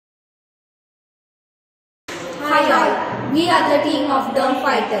Hi all, we are the team of Derm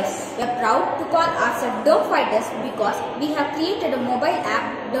Fighters. We are proud to call ourselves Derm Fighters because we have created a mobile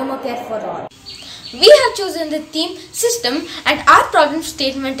app, Dermacare For All. We have chosen the theme system and our problem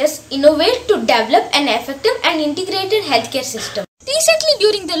statement is Innovate to develop an effective and integrated healthcare system. Recently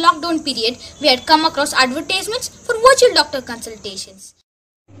during the lockdown period, we had come across advertisements for virtual doctor consultations.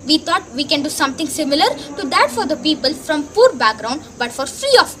 We thought we can do something similar to that for the people from poor background but for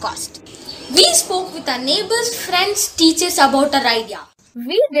free of cost. We spoke with our neighbors, friends, teachers about our idea.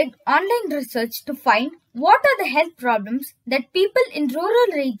 We did online research to find what are the health problems that people in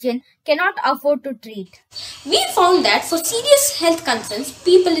rural region cannot afford to treat. We found that for serious health concerns,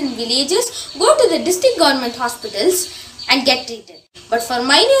 people in villages go to the district government hospitals and get treated. But for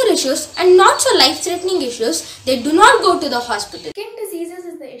minor issues and not so life-threatening issues, they do not go to the hospital. Skin diseases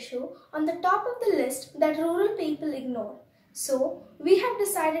is the issue on the top of the list that rural people ignore. So, we have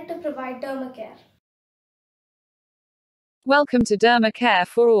decided to provide Dermacare. Welcome to Dermacare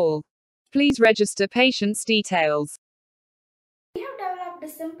For All. Please register patients' details. We have developed a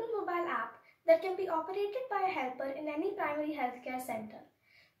simple mobile app that can be operated by a helper in any primary healthcare center.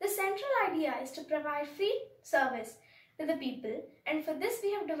 The central idea is to provide free service to the people, and for this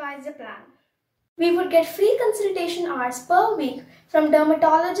we have devised a plan. We would get free consultation hours per week from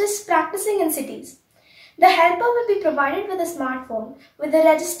dermatologists practicing in cities. The helper will be provided with a smartphone with the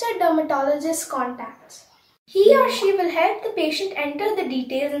registered dermatologist's contacts. He or she will help the patient enter the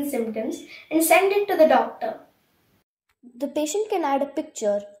details and symptoms and send it to the doctor. The patient can add a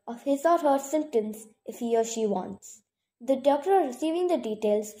picture of his or her symptoms if he or she wants. The doctor receiving the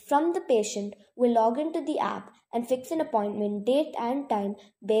details from the patient will log into the app and fix an appointment date and time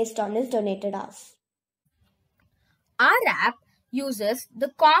based on his donated hours. Our app uses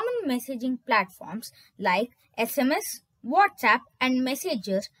the common messaging platforms like SMS, WhatsApp and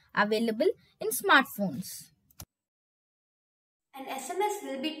Messenger available in smartphones. An SMS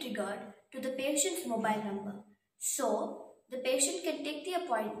will be triggered to the patient's mobile number, so the patient can take the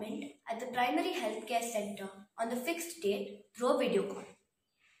appointment at the primary healthcare center on the fixed date through a video call.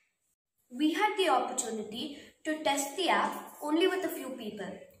 We had the opportunity to test the app only with a few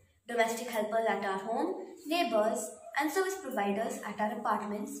people: domestic helpers at our home, neighbors, and service providers at our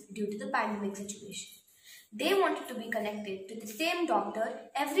apartments due to the pandemic situation. They wanted to be connected to the same doctor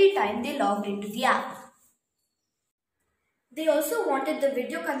every time they logged into the app. They also wanted the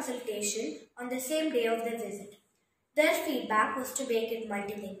video consultation on the same day of their visit. Their feedback was to make it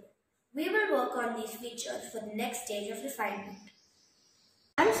multilingual. We will work on these features for the next stage of refinement.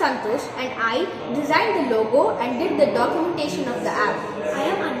 I am Santosh and I designed the logo and did the documentation of the app. I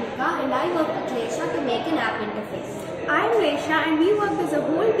am Anika and I worked with Lesha to make an app interface. I am Resha and we worked as a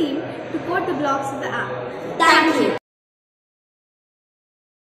whole team to code the blocks of the app. Thank you.